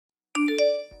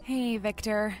Hey,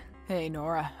 Victor. Hey,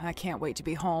 Nora. I can't wait to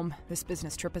be home. This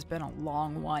business trip has been a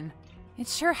long one. It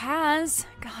sure has.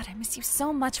 God, I miss you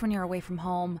so much when you're away from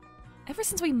home. Ever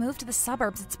since we moved to the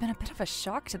suburbs, it's been a bit of a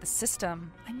shock to the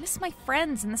system. I miss my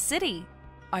friends in the city.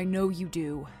 I know you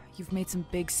do. You've made some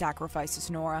big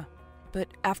sacrifices, Nora. But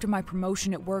after my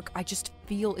promotion at work, I just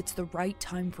feel it's the right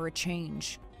time for a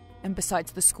change. And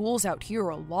besides, the schools out here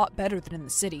are a lot better than in the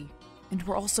city. And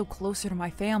we're also closer to my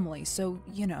family, so,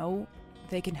 you know,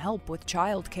 they can help with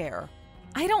childcare.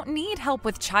 I don't need help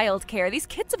with childcare. These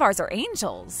kids of ours are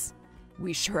angels.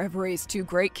 We sure have raised two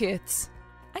great kids.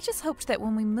 I just hoped that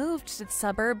when we moved to the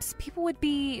suburbs, people would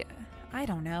be, I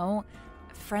don't know,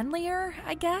 friendlier,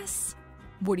 I guess?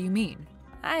 What do you mean?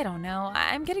 I don't know.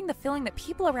 I'm getting the feeling that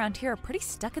people around here are pretty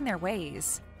stuck in their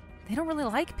ways. They don't really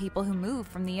like people who move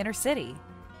from the inner city.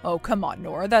 Oh, come on,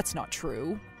 Nora, that's not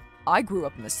true. I grew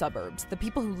up in the suburbs. The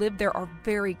people who live there are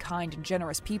very kind and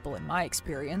generous people in my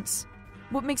experience.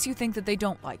 What makes you think that they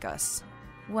don't like us?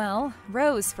 Well,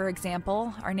 Rose, for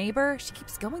example, our neighbor, she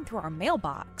keeps going through our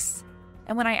mailbox.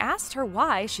 And when I asked her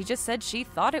why, she just said she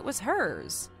thought it was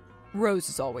hers. Rose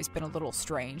has always been a little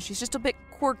strange. She's just a bit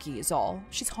quirky is all.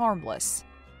 She's harmless.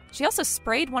 She also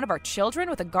sprayed one of our children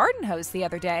with a garden hose the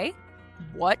other day.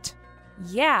 What?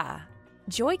 Yeah.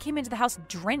 Joy came into the house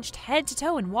drenched head to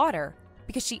toe in water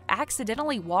because she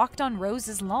accidentally walked on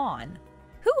Rose's lawn.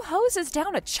 Who hoses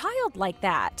down a child like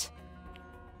that?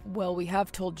 Well, we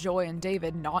have told Joy and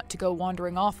David not to go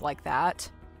wandering off like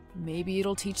that. Maybe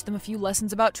it'll teach them a few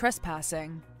lessons about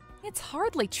trespassing. It's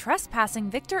hardly trespassing,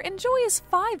 Victor, and Joy is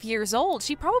 5 years old.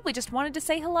 She probably just wanted to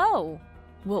say hello.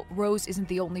 Well, Rose isn't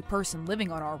the only person living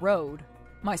on our road.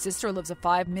 My sister lives a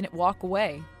 5-minute walk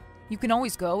away. You can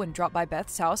always go and drop by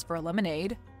Beth's house for a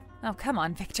lemonade. Oh, come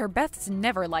on, Victor. Beth's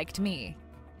never liked me.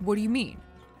 What do you mean?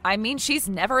 I mean, she's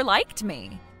never liked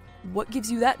me. What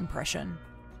gives you that impression?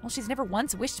 Well, she's never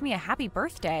once wished me a happy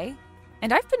birthday.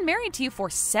 And I've been married to you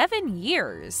for 7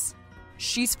 years.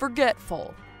 She's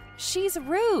forgetful. She's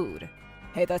rude.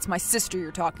 Hey, that's my sister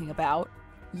you're talking about.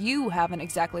 You haven't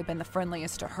exactly been the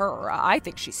friendliest to her. I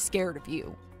think she's scared of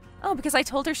you. Oh, because I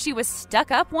told her she was stuck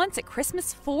up once at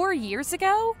Christmas 4 years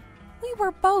ago? We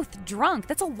were both drunk.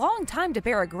 That's a long time to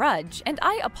bear a grudge, and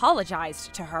I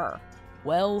apologized to her.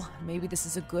 Well, maybe this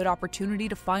is a good opportunity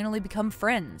to finally become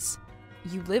friends.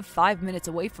 You live 5 minutes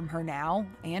away from her now,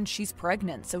 and she's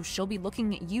pregnant, so she'll be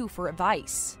looking at you for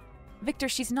advice. Victor,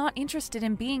 she's not interested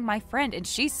in being my friend, and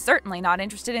she's certainly not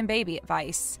interested in baby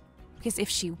advice. Because if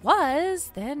she was,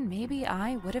 then maybe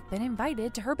I would have been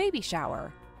invited to her baby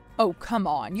shower. Oh, come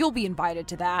on, you'll be invited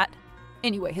to that.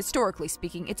 Anyway, historically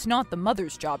speaking, it's not the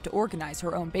mother's job to organize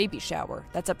her own baby shower.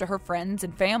 That's up to her friends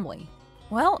and family.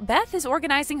 Well, Beth is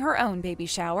organizing her own baby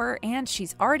shower, and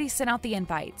she's already sent out the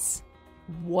invites.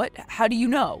 What? How do you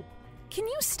know? Can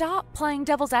you stop playing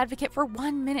devil's advocate for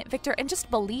 1 minute, Victor, and just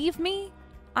believe me?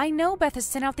 I know Beth has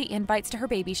sent out the invites to her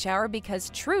baby shower because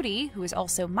Trudy, who is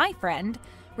also my friend,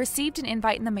 received an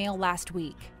invite in the mail last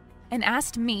week and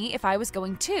asked me if I was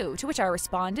going too, to which I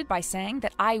responded by saying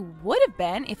that I would have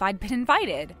been if I'd been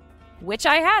invited, which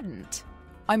I hadn't.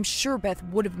 I'm sure Beth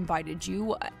would have invited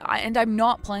you, and I'm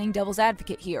not playing devil's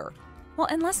advocate here. Well,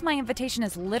 unless my invitation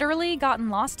has literally gotten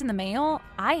lost in the mail,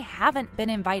 I haven't been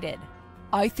invited.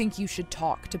 I think you should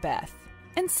talk to Beth.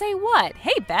 And say what?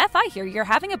 Hey, Beth, I hear you're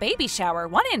having a baby shower.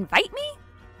 Want to invite me?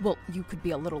 Well, you could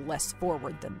be a little less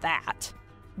forward than that.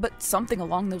 But something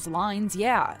along those lines,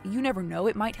 yeah. You never know,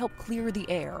 it might help clear the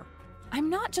air. I'm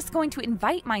not just going to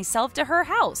invite myself to her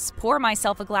house, pour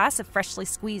myself a glass of freshly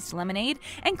squeezed lemonade,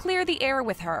 and clear the air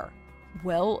with her.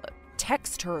 Well,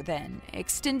 text her then.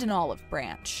 Extend an olive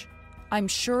branch. I'm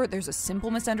sure there's a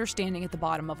simple misunderstanding at the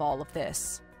bottom of all of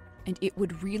this. And it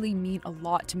would really mean a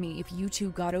lot to me if you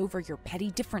two got over your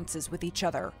petty differences with each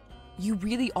other. You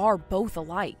really are both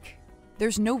alike.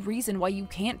 There's no reason why you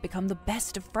can't become the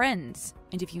best of friends.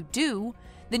 And if you do,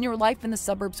 then your life in the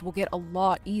suburbs will get a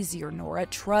lot easier, Nora.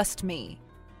 Trust me.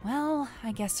 Well,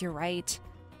 I guess you're right.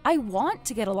 I want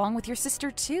to get along with your sister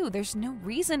too. There's no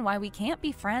reason why we can't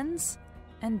be friends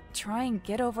and try and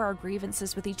get over our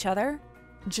grievances with each other.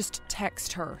 Just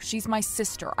text her. She's my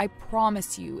sister. I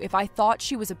promise you, if I thought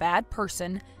she was a bad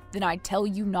person, then I'd tell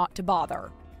you not to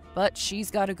bother. But she's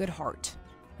got a good heart.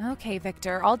 Okay,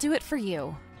 Victor, I'll do it for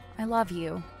you. I love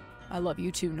you. I love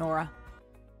you too, Nora.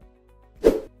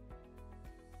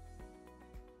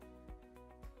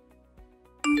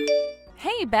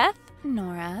 Hey, Beth.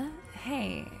 Nora.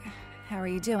 Hey. How are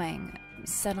you doing?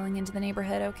 Settling into the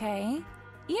neighborhood okay?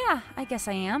 Yeah, I guess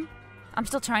I am. I'm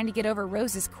still trying to get over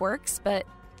Rose's quirks, but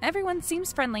everyone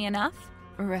seems friendly enough.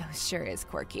 Rose sure is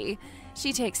quirky.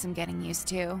 She takes some getting used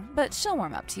to, but she'll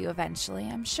warm up to you eventually,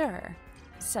 I'm sure.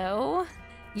 So,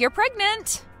 you're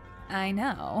pregnant! I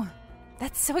know.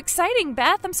 That's so exciting,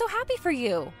 Beth. I'm so happy for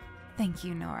you. Thank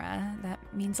you, Nora. That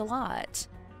means a lot.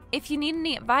 If you need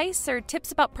any advice or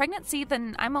tips about pregnancy,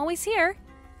 then I'm always here.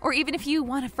 Or even if you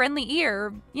want a friendly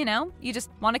ear, you just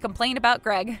want to complain about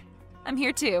Greg. I'm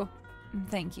here too.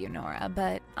 Thank you, Nora,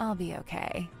 but I'll be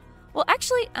okay. Well,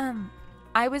 actually,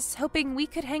 I was hoping we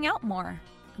could hang out more.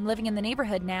 I'm living in the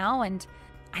neighborhood now, and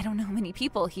I don't know many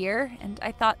people here, and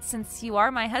I thought since you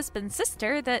are my husband's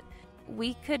sister that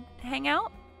we could hang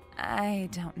out? I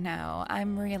don't know.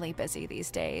 I'm really busy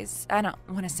these days. I don't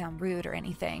want to sound rude or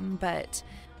anything, but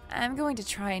I'm going to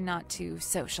try not to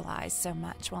socialize so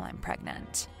much while I'm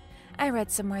pregnant. I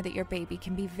read somewhere that your baby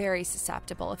can be very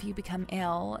susceptible if you become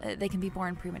ill. They can be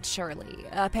born prematurely,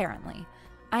 apparently.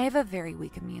 I have a very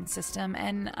weak immune system,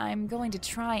 and I'm going to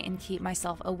try and keep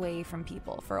myself away from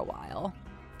people for a while.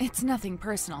 It's nothing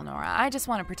personal, Nora. I just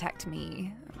want to protect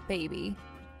me, baby.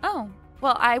 Oh,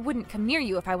 well, I wouldn't come near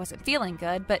you if I wasn't feeling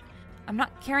good, but I'm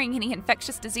not carrying any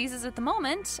infectious diseases at the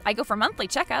moment. I go for monthly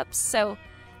checkups, so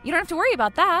you don't have to worry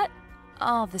about that.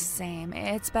 All the same,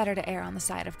 it's better to err on the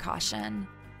side of caution.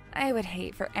 I would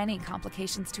hate for any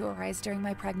complications to arise during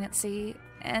my pregnancy.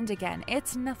 And again,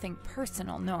 it's nothing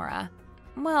personal, Nora.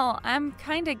 Well, I'm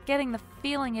kinda getting the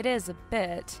feeling it is a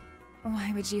bit.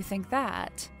 Why would you think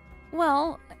that?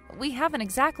 Well, we haven't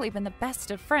exactly been the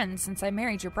best of friends since I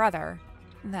married your brother.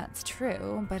 That's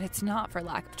true, but it's not for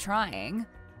lack of trying.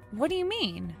 What do you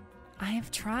mean? I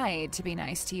have tried to be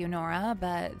nice to you, Nora,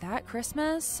 but that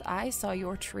Christmas, I saw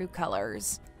your true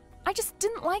colors. I just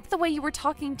didn't like the way you were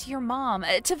talking to your mom,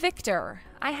 to Victor.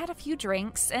 I had a few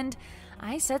drinks, and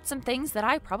I said some things that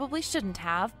I probably shouldn't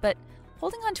have, but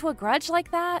holding on to a grudge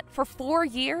like that for 4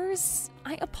 years?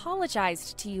 I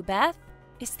apologized to you, Beth.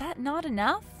 Is that not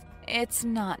enough? It's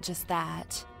not just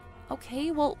that.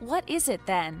 Okay, well, what is it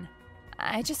then?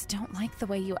 I just don't like the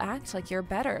way you act like you're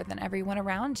better than everyone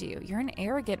around you. You're an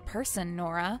arrogant person,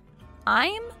 Nora.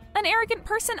 I'm an arrogant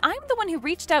person? I'm the one who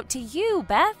reached out to you,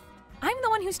 Beth. I'm the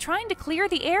one who's trying to clear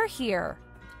the air here.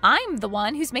 I'm the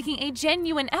one who's making a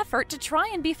genuine effort to try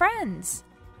and be friends.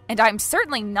 And I'm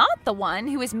certainly not the one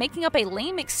who is making up a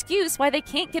lame excuse why they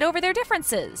can't get over their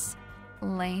differences.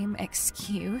 Lame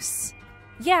excuse?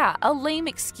 Yeah, a lame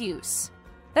excuse.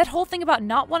 That whole thing about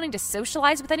not wanting to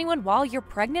socialize with anyone while you're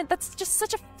pregnant, that's just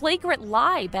such a flagrant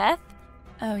lie, Beth.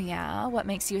 Oh yeah, what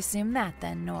makes you assume that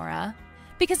then, Nora?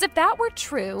 Because if that were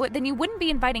true, then you wouldn't be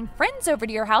inviting friends over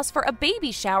to your house for a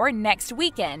baby shower next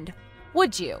weekend,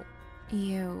 would you?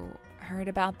 You heard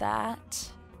about that?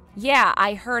 Yeah,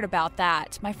 I heard about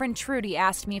that. My friend Trudy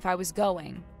asked me if I was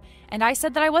going. And I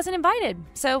said that I wasn't invited,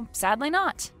 so sadly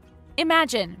not.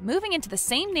 Imagine moving into the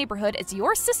same neighborhood as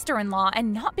your sister-in-law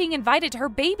and not being invited to her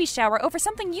baby shower over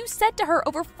something you said to her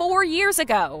over 4 years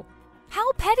ago.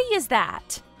 How petty is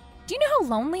that? Do you know how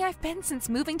lonely I've been since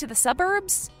moving to the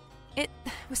suburbs? It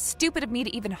was stupid of me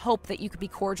to even hope that you could be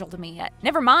cordial to me.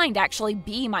 Never mind actually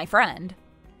be my friend.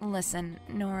 Listen,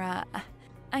 Nora,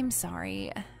 I'm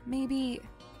sorry. Maybe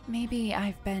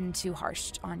I've been too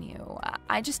harsh on you.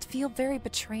 I just feel very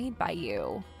betrayed by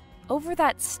you. Over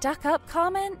that stuck-up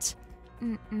comment?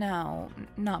 No,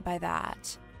 not by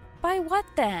that. By what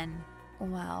then?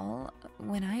 Well,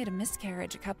 when I had a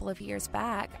miscarriage a couple of years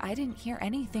back, I didn't hear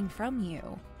anything from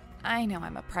you. I know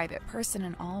I'm a private person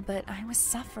and all, but I was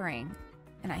suffering.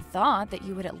 And I thought that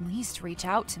you would at least reach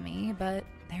out to me, but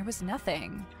there was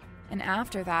nothing. And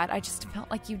after that, I just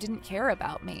felt like you didn't care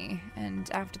about me.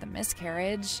 And after the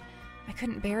miscarriage, I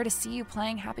couldn't bear to see you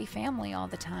playing happy family all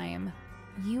the time.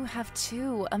 You have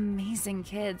 2 amazing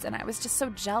kids, and I was just so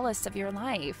jealous of your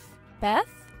life. Beth?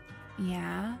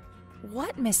 Yeah?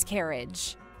 What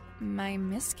miscarriage? My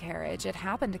miscarriage. It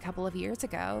happened a couple of years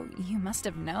ago. You must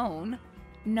have known.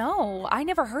 No, I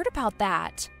never heard about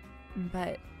that.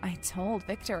 But I told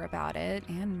Victor about it,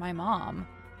 and my mom.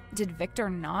 Did Victor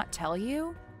not tell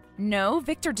you? No,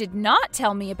 Victor did not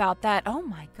tell me about that. Oh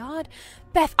my God.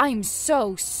 Beth, I'm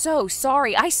so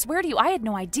sorry. I swear to you, I had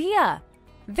no idea.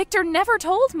 Victor never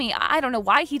told me. I don't know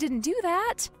why he didn't do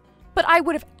that. But I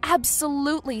would have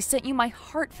absolutely sent you my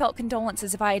heartfelt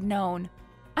condolences if I had known.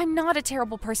 I'm not a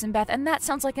terrible person, Beth, and that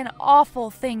sounds like an awful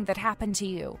thing that happened to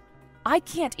you. I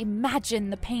can't imagine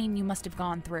the pain you must have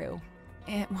gone through.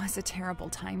 It was a terrible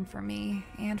time for me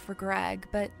and for Greg,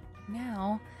 but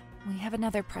now we have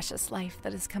another precious life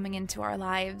that is coming into our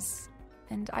lives.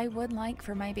 And I would like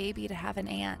for my baby to have an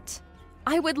aunt.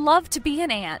 I would love to be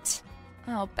an aunt.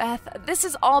 Oh, Beth, this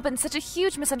has all been such a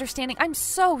huge misunderstanding. I'm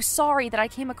so sorry that I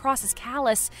came across as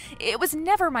callous. It was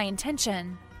never my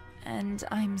intention. And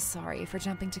I'm sorry for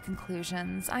jumping to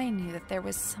conclusions. I knew that there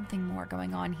was something more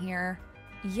going on here.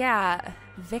 Yeah,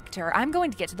 Victor, I'm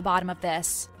going to get to the bottom of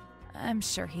this. I'm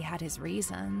sure he had his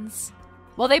reasons.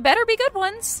 Well, they better be good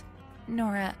ones.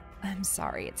 Nora, I'm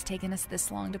sorry it's taken us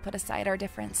this long to put aside our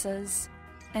differences.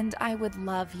 And I would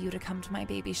love you to come to my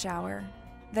baby shower.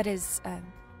 That is,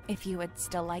 if you would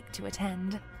still like to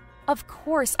attend. Of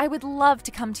course, I would love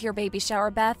to come to your baby shower,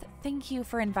 Beth. Thank you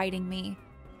for inviting me.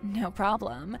 No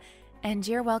problem. And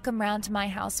you're welcome round to my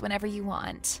house whenever you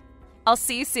want. I'll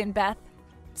see you soon, Beth.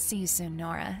 See you soon,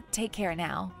 Nora. Take care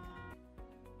now.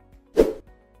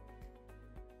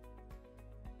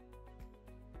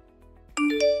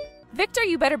 Victor,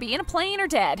 you better be in a plane or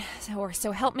dead. Or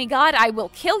so help me God, I will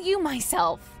kill you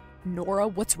myself. Nora,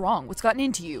 what's wrong? What's gotten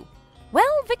into you?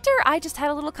 Well, Victor, I just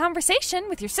had a little conversation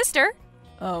with your sister.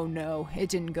 Oh no, it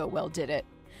didn't go well, did it?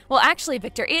 Well, actually,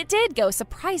 Victor, it did go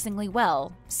surprisingly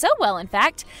well. So well, in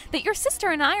fact, that your sister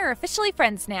and I are officially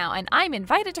friends now, and I'm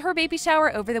invited to her baby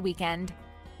shower over the weekend.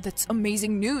 That's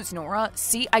amazing news, Nora.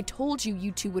 See, I told you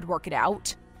you two would work it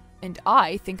out. And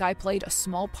I think I played a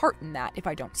small part in that, if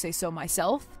I don't say so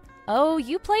myself. Oh,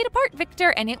 you played a part,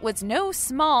 Victor, and it was no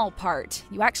small part.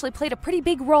 You actually played a pretty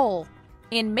big role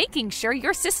in making sure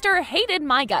your sister hated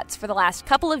my guts for the last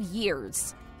couple of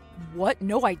years. What?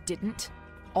 No, I didn't.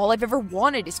 All I've ever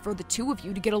wanted is for the two of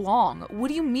you to get along. What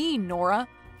do you mean, Nora?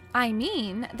 I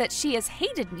mean that she has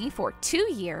hated me for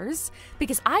 2 years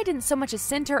because I didn't so much as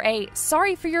send her a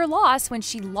sorry for your loss when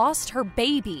she lost her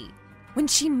baby, when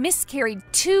she miscarried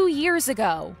 2 years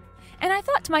ago. And I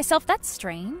thought to myself, that's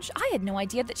strange. I had no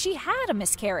idea that she had a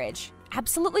miscarriage.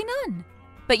 Absolutely none.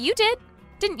 But you did,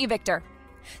 didn't you, Victor?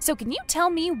 So can you tell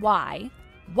me why,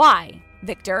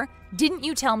 Victor, didn't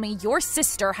you tell me your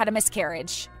sister had a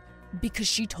miscarriage? Because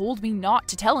she told me not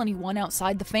to tell anyone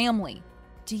outside the family.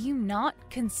 Do you not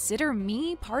consider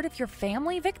me part of your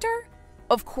family, Victor?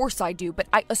 Of course I do, but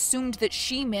I assumed that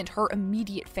she meant her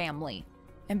immediate family.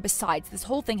 And besides, this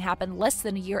whole thing happened less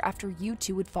than a year after you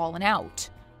two had fallen out.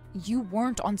 You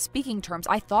weren't on speaking terms.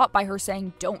 I thought by her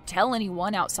saying, don't tell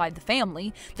anyone outside the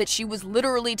family, that she was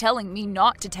literally telling me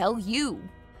not to tell you.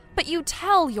 But you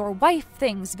tell your wife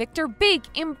things, Victor, big,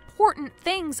 important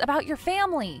things about your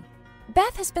family.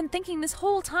 Beth has been thinking this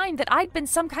whole time that I'd been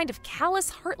some kind of callous,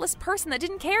 heartless person that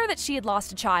didn't care that she had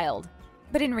lost a child.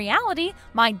 But in reality,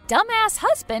 my dumbass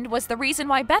husband was the reason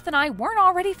why Beth and I weren't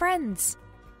already friends.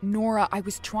 Nora, I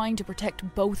was trying to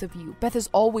protect both of you. Beth has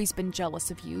always been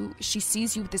jealous of you. She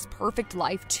sees you with this perfect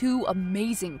life, 2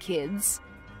 amazing kids,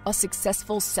 a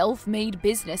successful self-made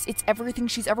business. It's everything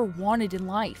she's ever wanted in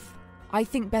life. I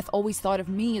think Beth always thought of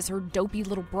me as her dopey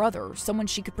little brother, someone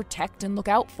she could protect and look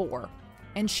out for.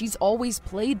 And she's always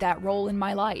played that role in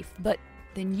my life. But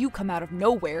then you come out of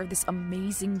nowhere, this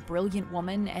amazing, brilliant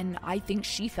woman, and I think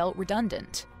she felt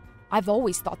redundant. I've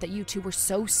always thought that you two were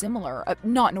so similar,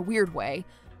 not in a weird way.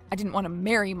 I didn't want to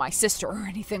marry my sister or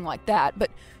anything like that,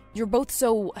 but you're both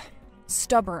so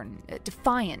stubborn,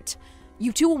 defiant.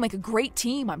 You two will make a great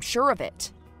team, I'm sure of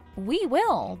it. We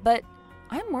will, but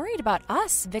I'm worried about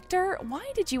us, Victor. Why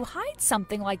did you hide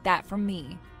something like that from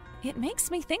me? It makes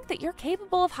me think that you're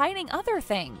capable of hiding other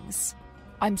things.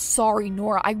 I'm sorry,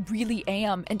 Nora, I really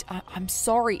am, and I'm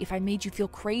sorry if I made you feel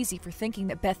crazy for thinking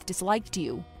that Beth disliked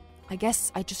you. I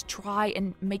guess I just try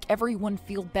and make everyone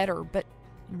feel better, but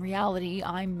in reality,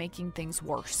 I'm making things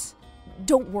worse.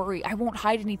 Don't worry, I won't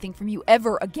hide anything from you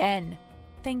ever again.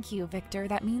 Thank you, Victor,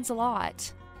 that means a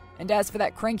lot. And as for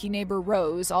that cranky neighbor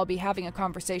Rose, I'll be having a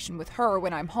conversation with her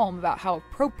when I'm home about how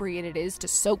appropriate it is to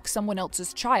soak someone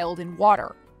else's child in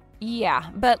water. Yeah,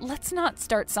 but let's not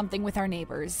start something with our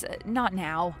neighbors. Not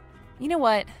now. You know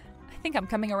what? I think I'm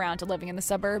coming around to living in the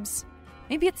suburbs.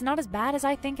 Maybe it's not as bad as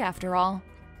I think after all.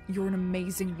 You're an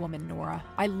amazing woman, Nora.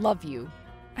 I love you.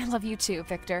 I love you too,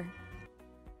 Victor.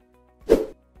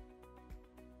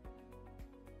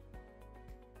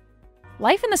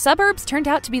 Life in the suburbs turned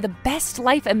out to be the best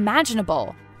life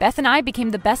imaginable. Beth and I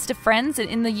became the best of friends, and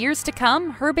in the years to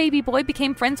come, her baby boy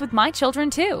became friends with my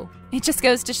children too. It just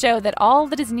goes to show that all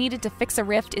that is needed to fix a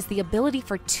rift is the ability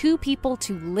for 2 people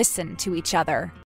to listen to each other.